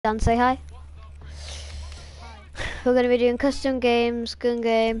Dan, say hi. Hi. We're going to be doing custom games, gun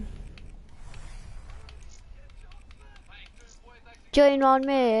game. Join on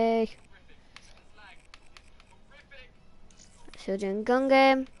me. So we're doing gun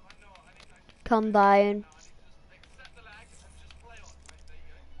game, combine.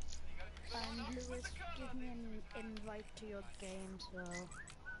 Lewis, give me an invite to your game, so...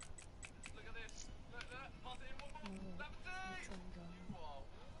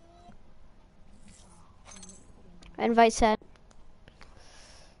 Invite sent.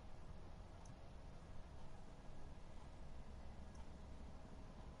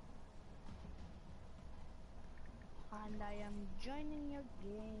 And I am joining your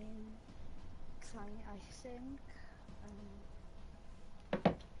game. I think...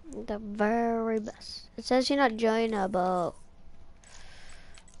 The very best. It says you're not joiner, but...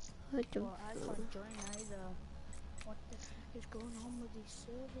 Well, I can't join either. What the heck is going on with these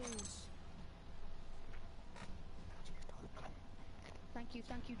servers? Thank you,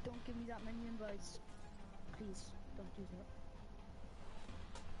 don't give me that many invites. Please, don't do that.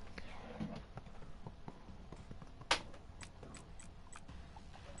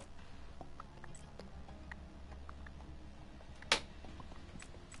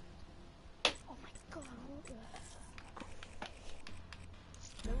 Oh my god, what the...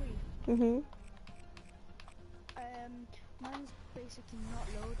 Louis? Mine's basically not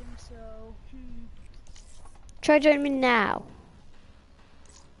loading, so... Try joining me now.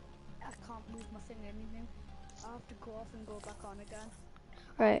 I can't move my thing anything. I have to go off and go back on again.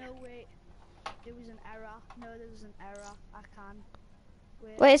 Right. Oh, no, wait. There was an error. No, there was an error. I can.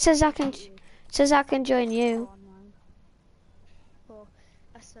 Wait, it says I can join you. Oh,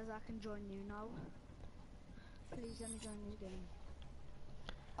 it says I can join you now. Please let me join this game.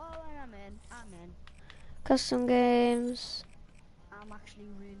 Oh, I'm in. Custom games. I'm actually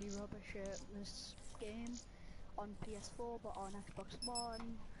really rubbish at this game on PS4, but on Xbox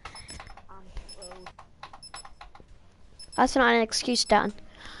One, I'm pro. That's not an excuse, Dan.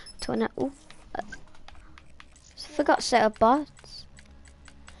 Ooh. I forgot to set up bots.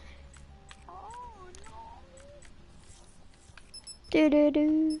 Oh no!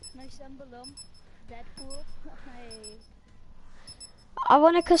 Do. Nice emblem. Deadpool. Hey. I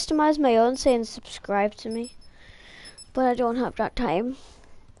want to customize my own saying subscribe to me, but I don't have that time.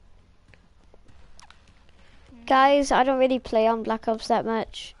 Guys, I don't really play on Black Ops that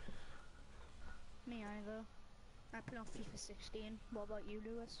much. Me either. I play on FIFA 16. What about you,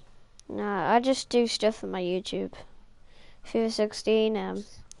 Lewis? Nah, I just do stuff on my YouTube. FIFA 16,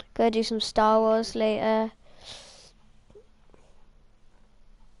 gonna do some Star Wars later.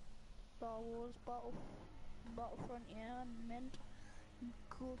 Star Wars, Battlefront, yeah, mint.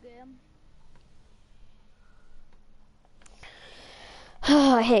 Cool game.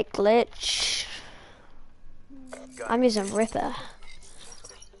 Oh, I hate glitch. I'm using Ripper.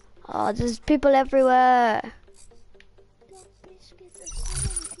 Oh, there's people everywhere.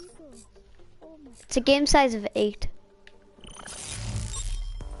 It's a game size of 8.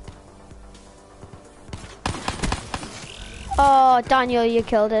 Oh, Daniel, you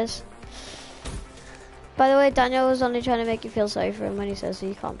killed us. By the way, Daniel was only trying to make you feel sorry for him when he says so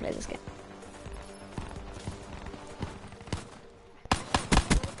you can't play this game.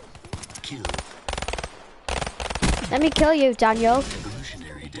 Kill. Let me kill you, Daniel.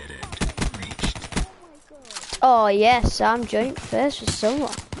 Oh yes, I'm joining first with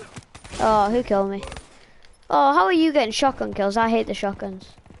someone. Oh, who killed me? Oh, how are you getting shotgun kills? I hate the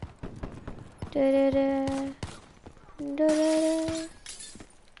shotguns.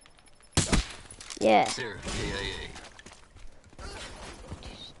 Yeah.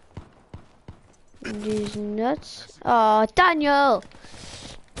 These nuts. Oh, Daniel!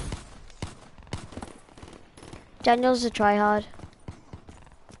 Daniel's a tryhard.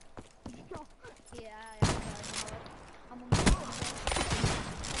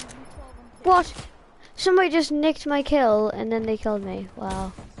 What? Somebody just nicked my kill and then they killed me.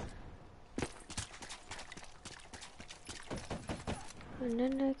 Wow.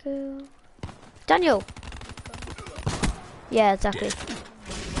 Daniel! Yeah, exactly.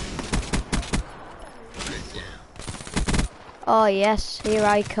 Oh yes, here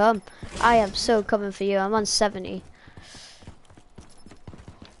I come. I am so coming for you. I'm on 70.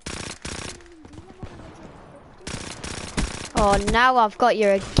 Oh, now I've got you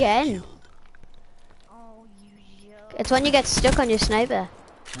again. It's when you get stuck on your sniper.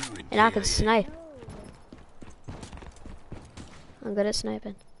 And I can snipe. I'm good at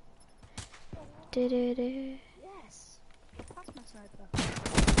sniping. Yes. That's my sniper.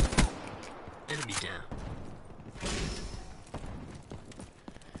 Enemy down.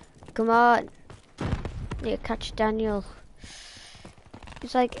 come on. Need to catch Daniel.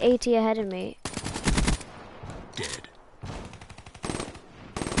 He's like 80 ahead of me. Dead.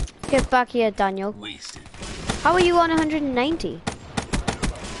 Get back here, Daniel. Wasted. How are you on 190?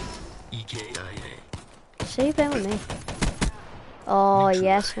 EKIA. So you playing with me? Oh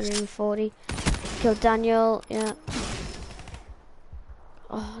yes, 140. Killed Daniel, yeah.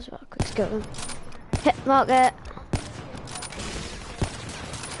 Oh, I was about to quick scope him. Hit marker.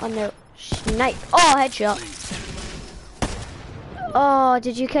 Oh no, snipe. Oh, headshot. Oh,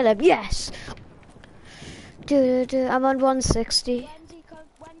 did you kill him? Yes. I'm on 160. When's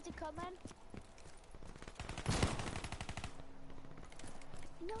he coming?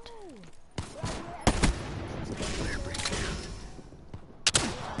 No. Flare break down.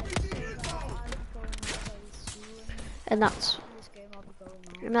 And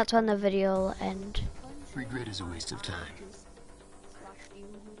that's when the video will end. Regret is a waste of time.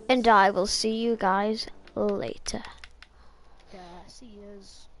 And I will see you guys later. Yeah, see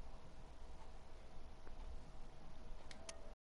yous.